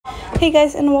Hey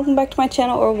guys, and welcome back to my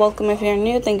channel, or welcome if you're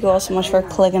new. Thank you all so much for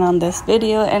clicking on this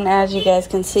video. And as you guys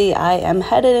can see, I am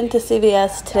headed into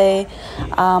CVS today.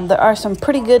 There are some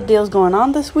pretty good deals going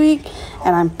on this week,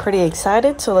 and I'm pretty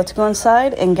excited. So let's go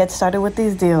inside and get started with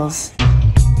these deals.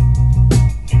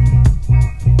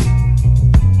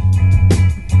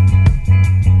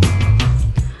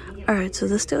 Alright, so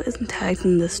this deal isn't tagged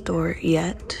in the store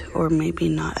yet, or maybe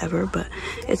not ever, but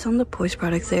it's on the Poise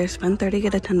products there. Spend $30,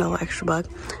 get a $10 extra buck.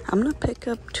 I'm gonna pick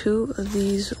up 2 of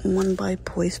these One by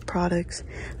Poise products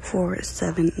for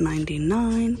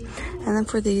 $7.99. And then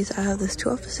for these, I have this 2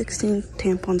 off of 16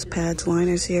 tampons, pads,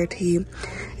 liner CRT,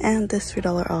 and this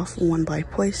 $3 off One by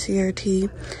Poise CRT.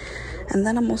 And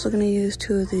then I'm also gonna use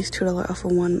 2 of these $2 off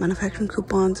of 1 manufacturing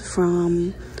coupons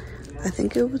from, I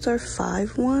think it was our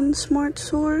 5-1 Smart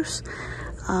Source.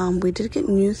 We did get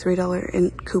new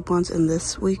 $3 coupons in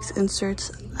this week's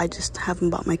inserts. I just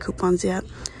haven't bought my coupons yet,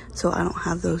 so I don't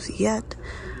have those yet,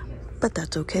 but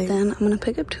that's okay. Then I'm gonna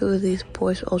pick up 2 of these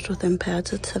Poise Ultra Thin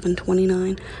pads at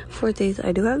 $7.29. For these,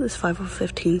 I do have this 5 of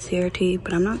 15 CRT,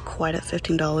 but I'm not quite at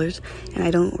 $15, and I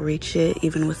don't reach it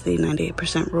even with the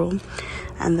 98% rule.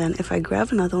 And then if I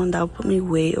grab another one, that will put me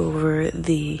way over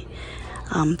the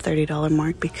 $30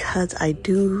 mark, because I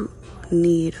do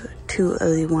need 2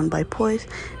 of the One by Poise,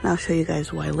 and I'll show you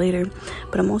guys why later.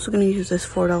 But I'm also going to use this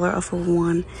 $4 off of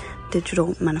 1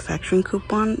 digital manufacturing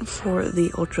coupon for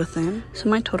the Ultra Thin. So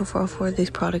my total for all 4 of these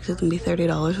products is going to be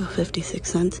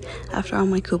 $30.56. After all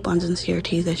my coupons and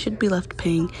CRTs, I should be left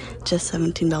paying just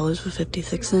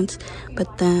 $17.56.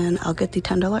 But then I'll get the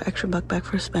 $10 extra buck back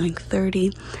for spending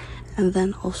 $30. And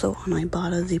then also on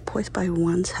Ibotta, the Poise by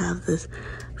Ones have this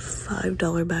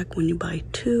 $5 back when you buy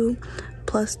 2.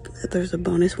 Plus, there's a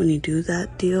bonus when you do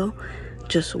that deal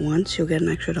just once. You'll get an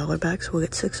extra $1 back. So we'll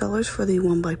get $6 for the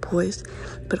One by Poise.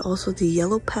 But also the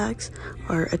yellow packs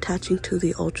are attaching to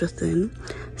the Ultra Thin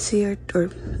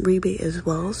rebate as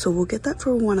well. So we'll get that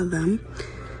for 1 of them.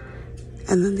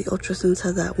 And then the Ultra Thins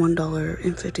have that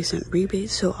 $1.50 rebate.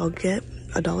 So I'll get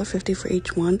 $1.50 for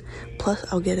each one. Plus,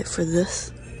 I'll get it for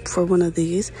for 1 of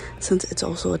these, since it's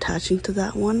also attaching to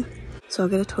that one. So I'll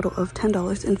get a total of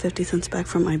 $10.50 back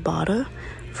from Ibotta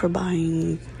for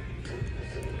buying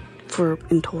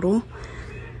in total.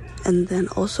 And then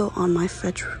also on my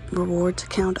Fetch Rewards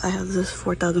account, I have this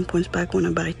 4,000 points back when I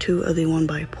buy 2 of the One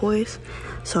by Poise.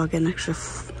 So I'll get an extra,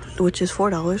 which is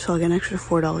 $4, so I'll get an extra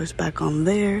 $4 back on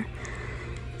there.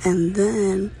 And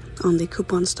then on the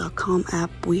coupons.com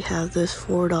app, we have this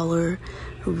 $4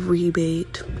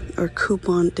 rebate or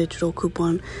digital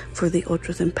coupon for the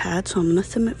Ultra Thin pad. So I'm going to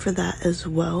submit for that as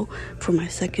well for my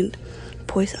second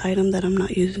Poise item that I'm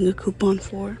not using a coupon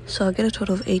for. So I'll get a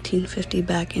total of $18.50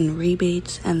 back in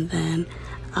rebates, and then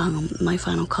my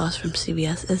final cost from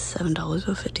CVS is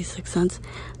 $7.56.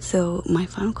 So my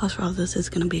final cost for all this is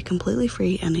going to be completely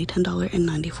free and a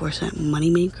 $10.94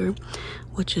 moneymaker,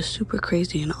 which is super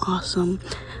crazy and awesome.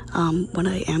 What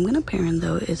I am going to pair in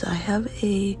though is I have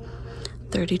a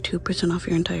 32% off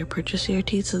your entire purchase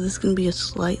CRT, so this is going to be a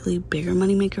slightly bigger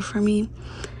moneymaker for me.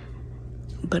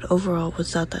 But overall,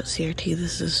 without that CRT,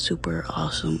 this is a super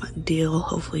awesome deal.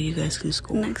 Hopefully you guys can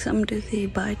score. Next, I'm going to do the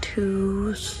buy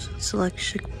 2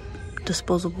 select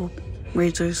disposable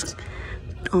razors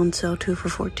on sale, 2 for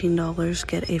 $14,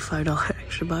 get a $5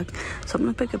 extra buck. So I'm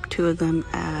going to pick up 2 of them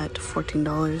at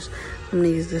 $14. I'm going to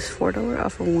use this $4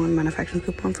 off of 1 manufacturing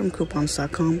coupon from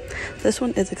coupons.com. This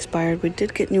one is expired. We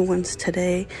did get new ones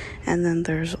today, and then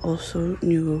there's also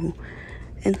new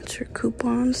insert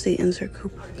coupons, so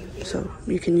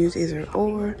you can use either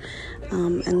or.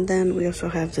 And then we also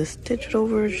have this digital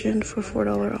version for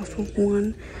 $4 off of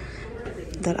 1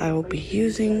 that I will be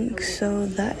using. So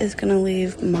that is gonna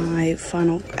leave my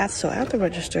final, so at the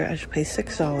register I should pay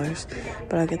 $6,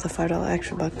 but I'll get the $5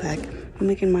 extra buck back,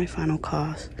 making my final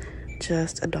cost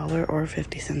just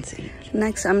 $1.50 each.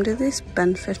 Next, I'm gonna do the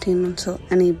spend $15 until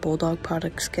any Bulldog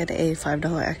products get a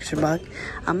 $5 extra buck.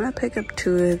 I'm gonna pick up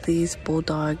 2 of these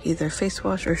Bulldog, either face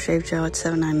wash or shave gel at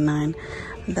 $7.99.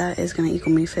 That is gonna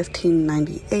equal me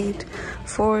 $15.98.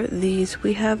 For these,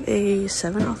 we have a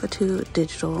 7 off of 2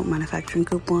 digital manufacturing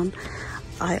coupon.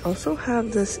 I also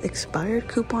have this expired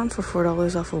coupon for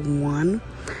 $4 off of 1.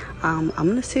 I'm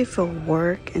gonna see if it'll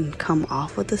work and come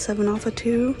off with the 7 off of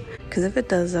 2, because if it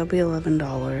does, that'll be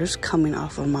 $11 coming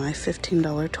off of my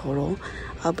 $15 total.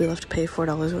 I'll be left to pay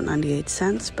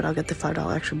 $4.98, but I'll get the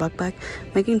 $5 extra buck back,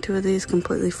 making 2 of these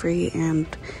completely free and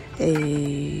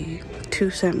a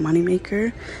 2-cent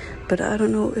moneymaker. But I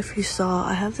don't know if you saw,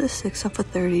 I have this 6 off of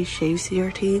 30 shave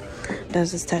CRT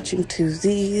that's attaching to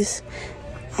these.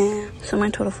 And so my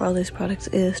total for all these products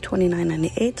is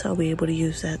 $29.98, so I'll be able to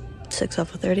use that 6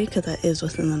 off of 30 because that is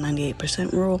within the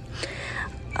 98% rule.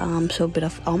 So but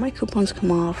if all my coupons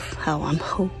come off how I'm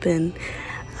hoping,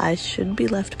 I should be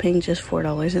left paying just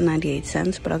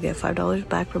 $4.98, but I'll get $5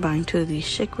 back for buying 2 of these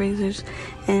Schick razors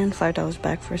and $5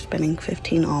 back for spending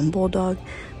 $15 on Bulldog,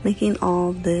 making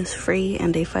all this free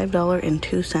and a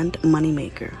 $5.02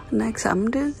 moneymaker. Next, I'm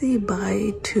gonna do the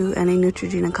buy 2 any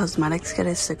Neutrogena cosmetics, get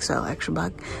a $6 extra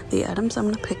buck. The items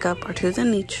I'm gonna pick up are 2 of the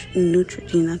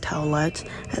Neutrogena towelettes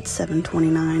at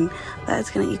 $7.29.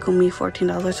 That's gonna equal me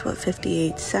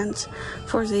 $14.58.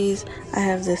 For these, I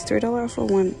have this $3 for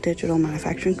 1 digital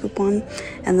manufacturing coupon,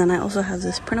 and then I also have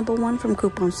this printable one from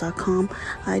coupons.com.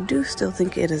 I do still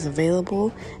think it is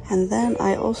available, and then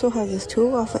I also have this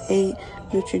 2 off of 8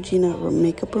 Neutrogena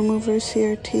makeup remover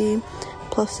CRT,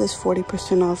 plus this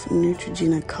 40% off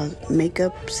Neutrogena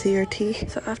makeup CRT.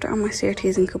 So after all my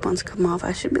CRTs and coupons come off,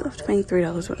 I should be left paying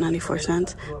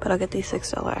 $3.94, but I'll get the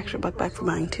 $6 extra buck back for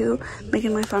buying 2,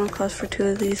 making my final cost for 2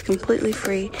 of these completely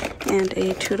free and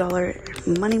a $2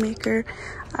 moneymaker.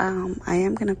 I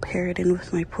am going to pair it in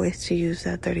with my Poise to use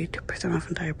that 32% off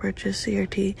entire purchase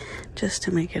CRT just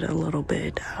to make it a little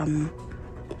bit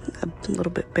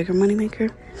bigger moneymaker.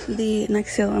 The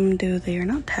next sale I'm gonna do, they are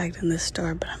not tagged in this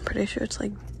store, but I'm pretty sure it's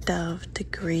like Dove,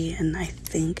 Degree, and I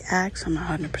think Axe. I'm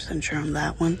not 100% sure on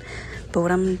that one. But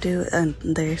what I'm gonna do, and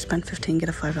they spend $15, get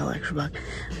a $5 extra buck.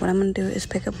 What I'm gonna do is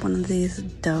pick up one of these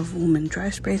Dove Woman Dry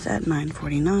Sprays at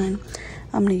 $9.49.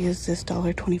 I'm gonna use this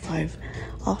 $1.25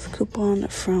 off coupon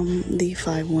from the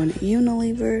 5-1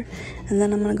 Unilever, and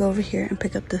then I'm gonna go over here and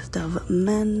pick up this Dove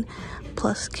Men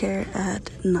Plus Care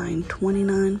at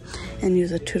 $9.29 and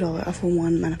use a $2 off of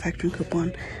 1 manufacturing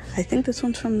coupon. I think this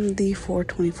one's from the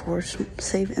 424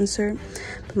 save insert,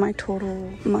 but my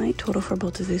total for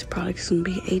both of these products is gonna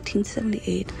be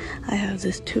 $18.78. I have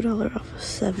this $2 off of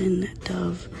 7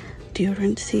 Dove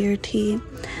deodorant CRT.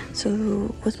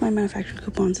 So with my manufacturing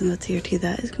coupons and the CRT,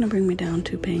 that is going to bring me down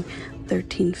to paying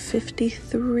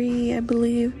 $13.53, I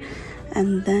believe.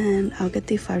 And then I'll get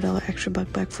the $5 extra buck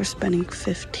back for spending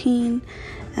 $15.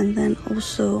 And then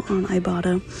also on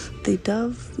Ibotta, the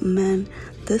Dove Men,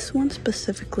 this one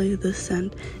specifically, this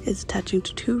scent is attaching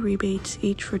to 2 rebates,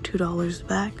 each for $2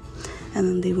 back. And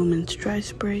then the Women's Dry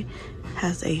Spray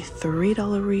has a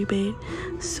 $3 rebate,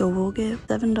 so we'll get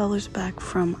 $7 back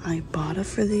from Ibotta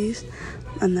for these,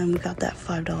 and then we got that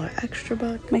 $5 extra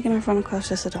buck, making our final cost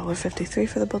just $1.53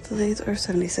 for the both of these, or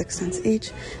 76 cents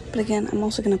each. But again, I'm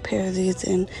also going to pair these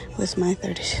in with my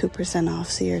 32% off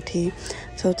CRT,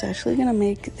 so it's actually going to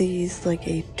make these like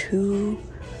a $2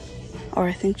 or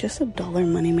I think just $1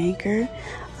 moneymaker.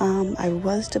 I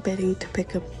was debating to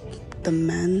pick up the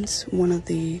men's, one of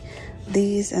these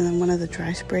and then one of the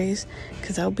dry sprays,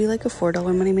 because that would be like a $4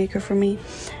 moneymaker for me.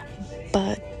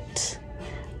 But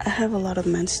I have a lot of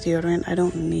men's deodorant. I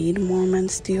don't need more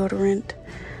men's deodorant,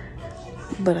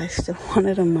 but I still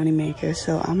wanted a moneymaker,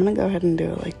 so I'm gonna go ahead and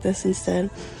do it like this instead,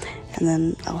 and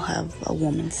then I'll have a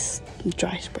woman's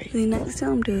dry spray. The next thing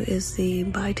I'm gonna do is the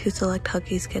buy 2 select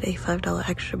Huggies, get a $5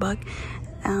 extra buck.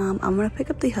 I'm gonna pick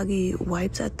up the Huggy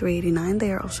wipes at $3.89.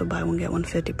 They are also buy 1 get 1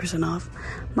 50% off.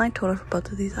 My total for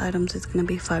both of these items is gonna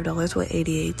be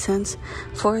 $5.88.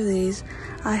 For these,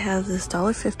 I have this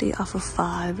 $1.50 off of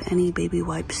 5 any baby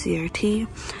wipe CRT.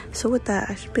 So with that,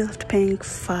 I should be left paying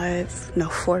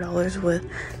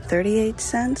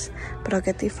 $4.38. But I'll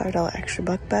get the $5 extra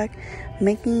buck back,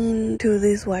 making 2 of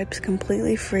these wipes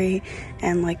completely free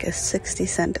and like a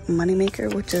 60-cent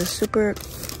moneymaker, which is a super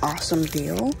awesome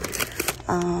deal.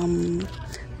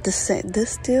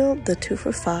 This deal, the 2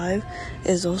 for $5,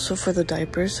 is also for the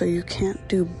diapers, so you can't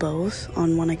do both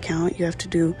on one account. You have to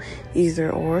do either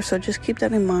or, so just keep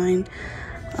that in mind.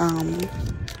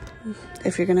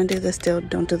 If you're gonna do this deal,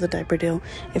 don't do the diaper deal.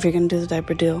 If you're gonna do the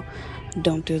diaper deal,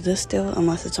 don't do this deal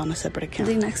unless it's on a separate account.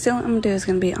 The next deal I'm gonna do is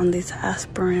gonna be on these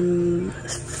Aspirin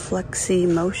Flexi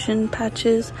Motion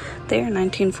patches. They are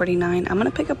 $19.49. I'm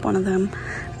gonna pick up one of them.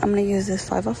 I'm gonna use this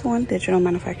 5 off 1 digital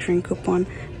manufacturing coupon.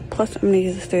 Plus, I'm gonna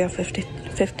use this 3 off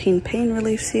 15 pain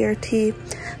relief CRT.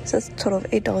 So that's a total of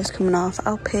 $8 coming off.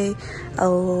 I'll pay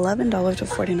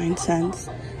 $11.49.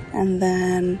 And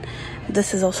then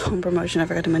this is also on promotion, I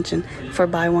forgot to mention, for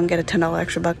buy 1 get a $10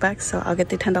 extra buck back. So I'll get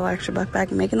the $10 extra buck back,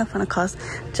 making the final cost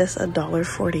just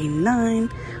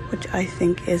 $1.49, which I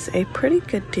think is a pretty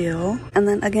good deal. And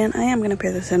then again, I am going to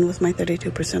pair this in with my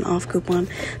 32% off coupon.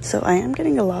 So I am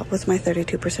getting a lot with my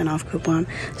 32% off coupon.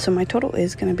 So my total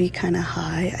is going to be kind of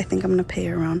high. I think I'm going to pay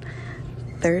around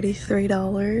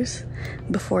 $33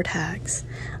 before tax.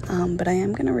 But I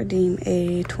am gonna redeem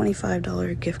a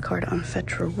 $25 gift card on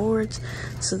Fetch Rewards,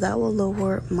 so that will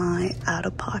lower my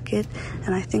out-of-pocket.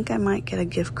 And I think I might get a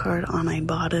gift card on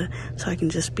Ibotta, so I can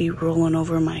just be rolling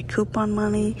over my coupon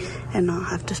money and not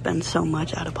have to spend so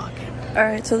much out of pocket.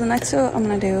 Alright, so the next deal I'm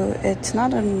gonna do, it's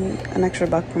not an extra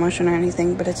buck promotion or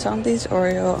anything, but it's on these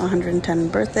Oreo 110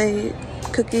 birthday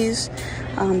cookies.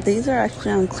 These are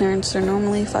actually on clearance. They're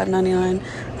normally $5.99.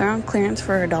 They're on clearance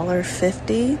for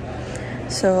 $1.50.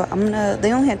 So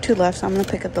they only had 2 left, so I'm gonna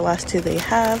pick up the last 2 they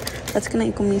have. That's gonna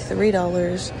equal me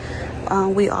 $3.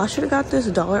 We all should have got this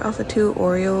 $1 off of 2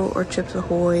 Oreo or Chips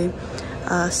Ahoy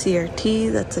CRT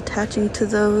that's attaching to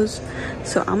those.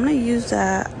 So I'm gonna use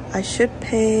that. I should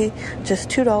pay just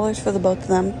 $2 for the both of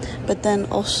them, but then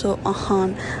also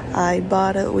on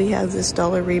Ibotta we have this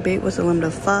 $1 rebate with a limit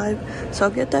of 5, so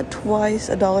I'll get that twice,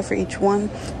 $1 for each one,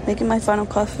 making my final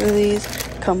cost for these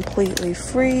completely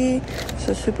free.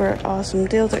 So super awesome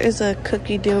deal. There is a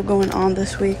cookie deal going on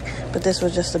this week, but this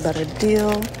was just a better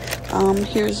deal.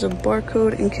 Here's a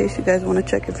barcode in case you guys want to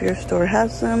check if your store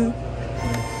has them.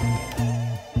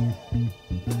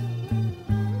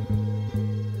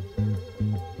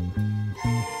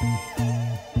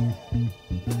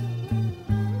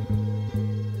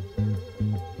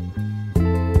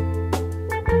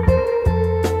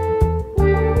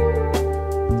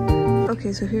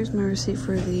 Okay, so here's my receipt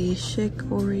for the Chic,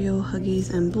 Oreo,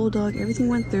 Huggies, and Bulldog. Everything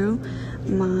went through.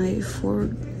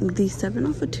 The 7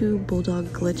 off of 2 Bulldog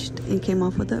glitched and came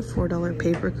off with that $4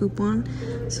 paper coupon.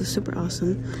 So super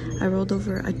awesome. I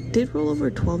did roll over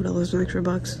 $12 in extra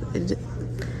bucks.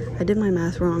 I did my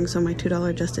math wrong, so my $2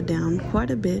 adjusted down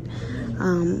quite a bit.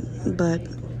 But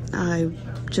I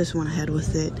just went ahead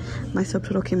with it. My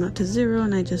subtotal came out to 0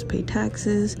 and I just paid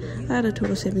taxes. I had a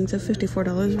total savings of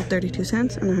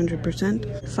 $54.32 and 100%.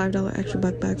 $5 extra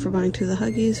buck back for buying 2 of the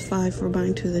Huggies, 5 for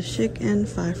buying 2 of the Chic, and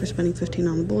 5 for spending 15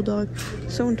 on the Bulldog.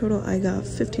 So in total I got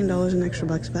 $15 in extra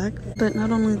bucks back. But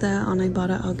not only that, on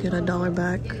Ibotta I'll get $1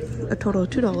 back, a total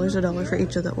of $2, $1 for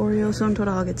each of the Oreos. So in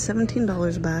total I'll get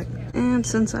 $17 back. And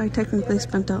since I technically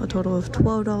spent out a total of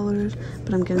 $12,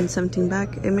 but I'm getting $17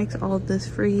 back, it makes all of this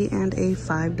free and a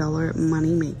 $5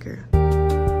 money maker.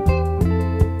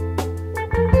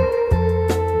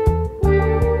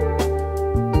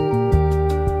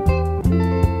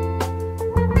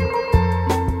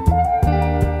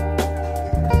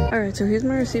 Alright, so here's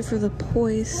my receipt for the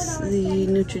Poise, the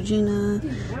Neutrogena,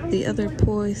 the other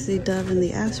Poise, the Dove, and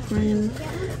the aspirin.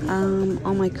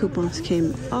 All my coupons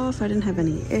came off. I didn't have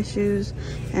any issues,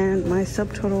 and my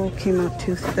subtotal came out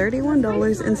to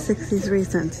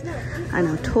 $31.63. I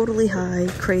know, totally high,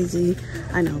 crazy,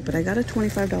 I know, but I got a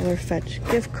 $25 Fetch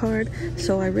gift card,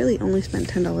 so I really only spent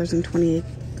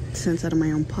 $10.28 out of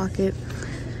my own pocket.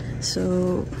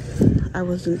 So I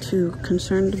wasn't too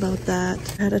concerned about that.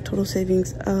 I had a total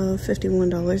savings of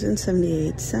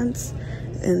 $51.78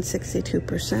 and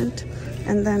 62%.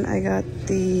 And then I got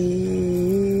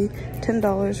the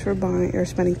 $10 for buying or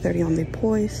spending 30 on the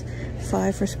Poise,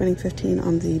 5 for spending 15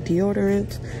 on the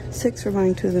deodorant, 6 for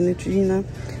buying 2 of the Neutrogena,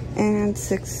 and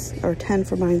 6 or 10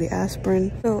 for buying the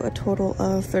aspirin. So a total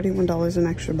of $31 in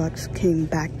extra bucks came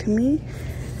back to me.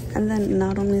 And then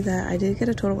not only that, I did get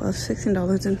a total of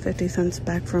 $16.50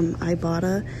 back from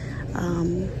Ibotta.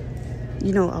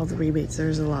 You know, all the rebates,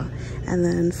 there's a lot. And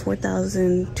then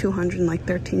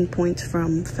 4,213 points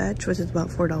from Fetch, which is about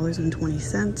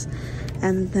 $4.20.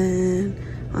 And then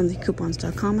on the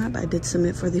coupons.com app, I did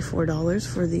submit for the $4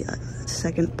 for the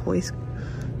second Poise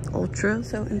Ultra.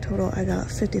 So in total I got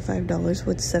 $55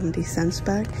 with 70 cents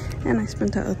back, and I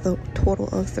spent out a total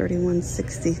of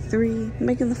 $31.63,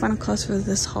 making the final cost for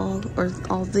this haul, or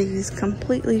all these,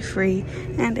 completely free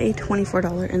and a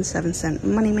 $24.07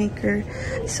 moneymaker.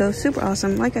 So super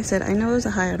awesome. Like I said, I know it was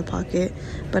a high out of pocket,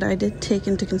 but I did take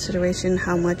into consideration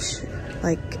how much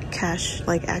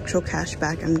actual cash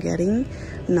back I'm getting,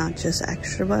 not just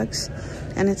extra bucks.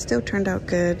 And it still turned out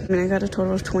good. I mean, I got a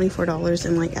total of $24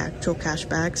 in actual cash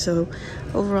back. So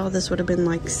overall this would have been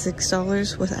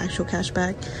 $6 with actual cash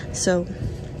back. So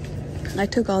I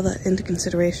took all that into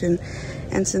consideration,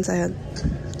 and since I had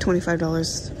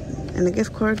 $25 in a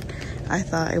gift card, I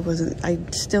thought I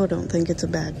still don't think it's a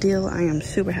bad deal. I am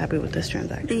super happy with this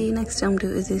transaction. The next thing I'm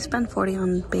gonna do is a spend 40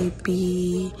 on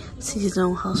baby,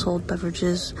 seasonal, household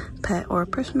beverages, pet, or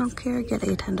personal care, get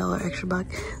a $10 extra buck.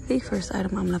 The first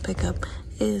item I'm gonna pick up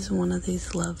is one of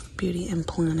these Love, Beauty, and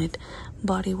Planet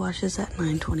body washes at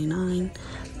 $9.29.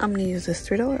 I'm gonna use this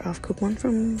 $3 off coupon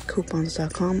from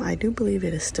coupons.com. I do believe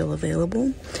it is still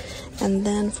available. And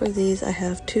then for these, I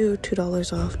have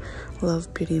 $2 off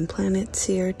Love Beauty and Planet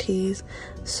CRTs.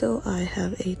 So I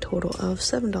have a total of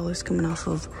 $7 coming off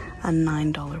of a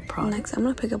 $9 product. Next, I'm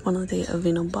going to pick up one of the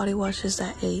Aveeno body washes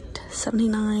at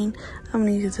 $8.79. I'm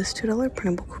going to use this $2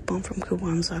 printable coupon from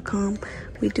coupons.com.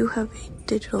 We do have a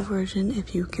digital version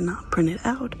if you cannot print it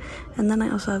out. And then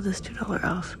I also have this $2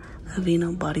 off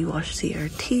Aveeno body wash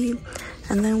CRT.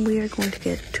 And then we are going to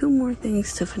get 2 more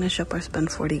things to finish up our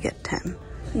spend 40 get 10.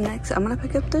 Next, I'm going to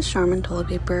pick up this Charmin toilet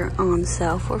paper on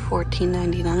sale for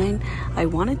 $14.99. I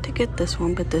wanted to get this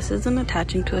one, but this isn't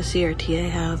attaching to a CRT I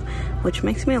have, which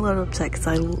makes me a little upset because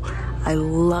I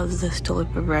love this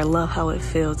toilet paper. I love how it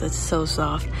feels. It's so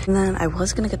soft. And then I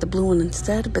was going to get the blue one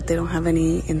instead, but they don't have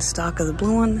any in stock of the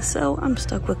blue one, so I'm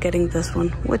stuck with getting this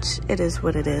one, which it is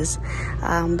what it is.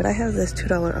 But I have this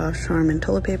 $2 off Charmin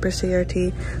toilet paper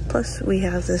CRT, plus we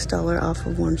have this $1 off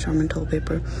of one Charmin toilet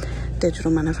paper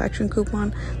digital manufacturing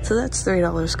coupon, so that's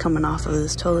 $3 coming off of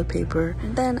this toilet paper.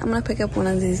 Then I'm gonna pick up one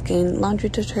of these Gain laundry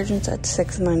detergents at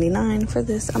 $6.99. For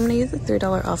this, I'm gonna use the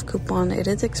 $3 off coupon. It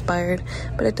is expired,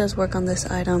 but it does work on this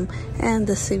item, and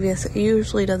the CVS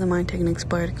usually doesn't mind taking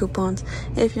expired coupons.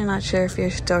 If you're not sure if your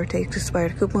store takes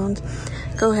expired coupons,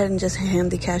 go ahead and just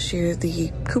hand the cashier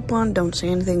the coupon. Don't say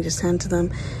anything, just hand to them,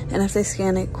 and if they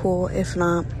scan it, cool. If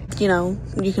not, you know,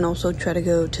 you can also try to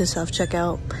go to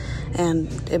self-checkout,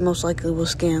 and it most likely will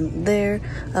scan there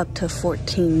up to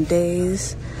 14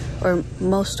 days, or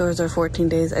most stores are 14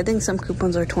 days. I think some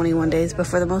coupons are 21 days, but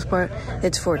for the most part,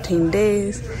 it's 14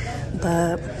 days.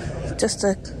 But just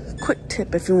a quick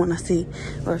tip if you want to see,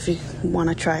 or if you want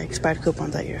to try expired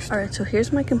coupons at your store. Alright, so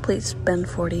here's my complete spend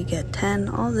 40 get 10.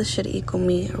 All this should equal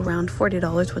me around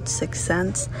 $40 with 6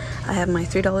 cents. I have my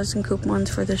 $3 in coupons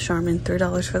for the Charmin,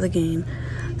 $3 for the Gain,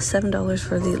 $7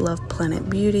 for the Love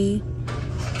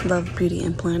Beauty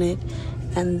and Planet,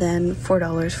 and then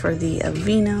 $4 for the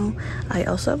Aveeno. I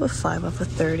also have a 5 off of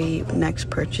 30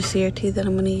 next purchase CRT that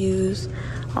I'm going to use.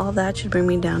 All that should bring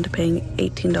me down to paying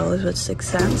 $18 with 6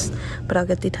 cents, but I'll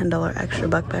get the $10 extra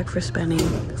buck back for spending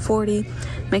 40,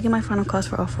 making my final cost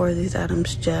for all 4 of these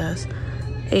items just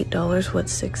 $8 with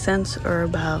 6 cents, or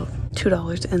about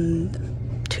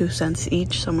 $2.02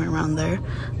 each, somewhere around there.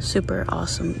 Super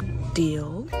awesome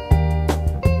deal.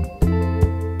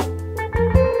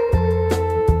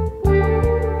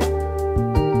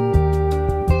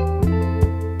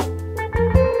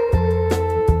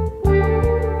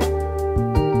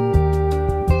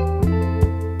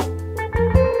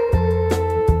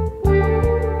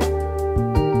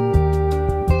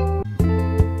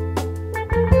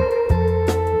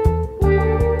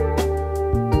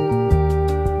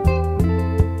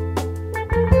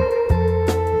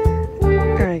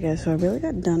 So I really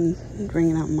got done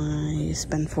ringing out my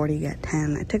spend 40 get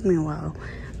 10. It took me a while.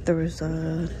 There was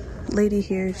a lady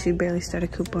here, she barely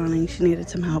started couponing, she needed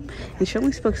some help, and she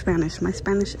only spoke Spanish. My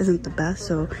Spanish isn't the best,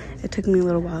 so it took me a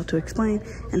little while to explain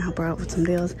and help her out with some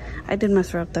deals. I did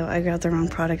mess her up though. I got the wrong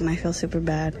product and I feel super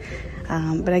bad,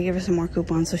 but I gave her some more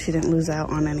coupons so she didn't lose out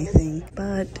on anything.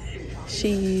 But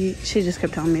she just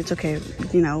kept telling me it's okay,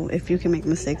 you know, if you can make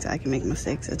mistakes, I can make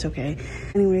mistakes, it's okay.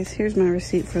 Anyways, here's my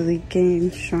receipt for the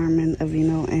Gain, Charmin,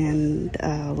 Aveeno, and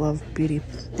Love Beauty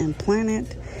and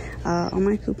Planet. All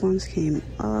my coupons came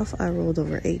off. I rolled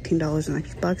over $18 in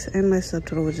extra bucks, and my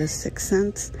subtotal was just 6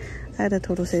 cents. I had a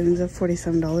total savings of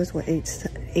 $47 with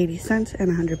 80 cents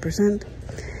and 100%.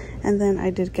 And then I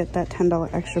did get that $10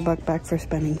 extra buck back for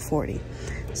spending 40.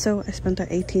 So I spent at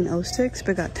 $18.06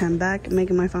 but got 10 back,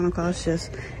 making my final cost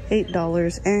just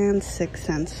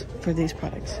 $8.06 for these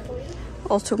products.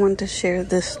 Also wanted to share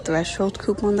this threshold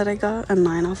coupon that I got, a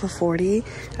 9 off of 40.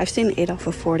 I've seen 8 off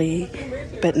of 40,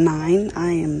 but 9.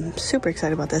 I am super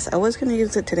excited about this. I was going to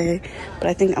use it today, but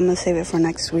I think I'm going to save it for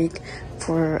next week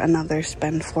for another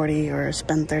spend 40 or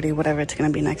spend 30, whatever it's going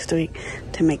to be next week,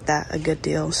 to make that a good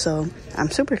deal. So I'm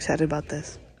super excited about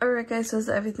this. Alright guys, so this is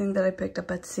everything that I picked up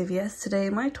at CVS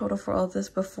today. My total for all of this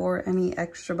before any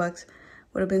extra bucks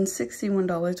would have been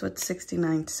 $61 with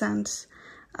 69 cents.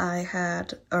 I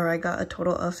got a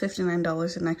total of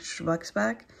 $59 in extra bucks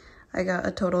back. I got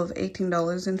a total of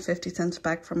 $18.50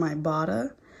 back from my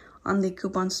Bada. On the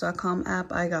coupons.com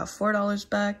app, I got $4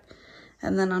 back.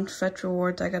 And then on Fetch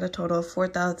Rewards, I got a total of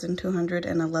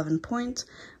 4,211 points,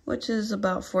 which is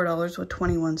about $4 with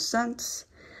 21 cents.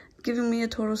 Giving me a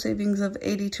total savings of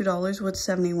 $82 with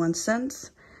 71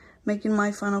 cents, making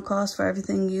my final cost for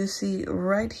everything you see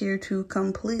right here to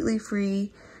completely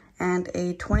free and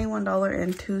a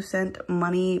 $21.02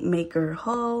 money maker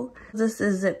haul. This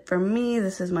is it for me.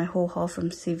 This is my whole haul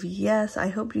from CVS. I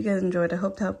hope you guys enjoyed. I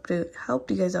hope to help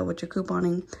you guys out with your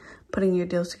couponing, putting your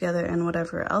deals together, and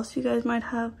whatever else you guys might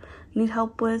need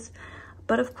help with.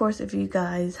 But of course, if you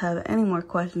guys have any more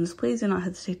questions, please do not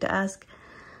hesitate to ask.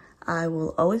 I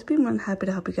will always be more than happy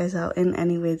to help you guys out in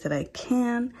any way that I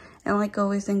can. And like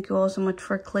always, thank you all so much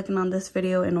for clicking on this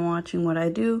video and watching what I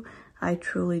do. I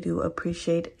truly do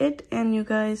appreciate it, and you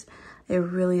guys, it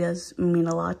really does mean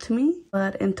a lot to me.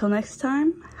 But until next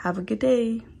time, have a good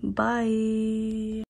day. Bye.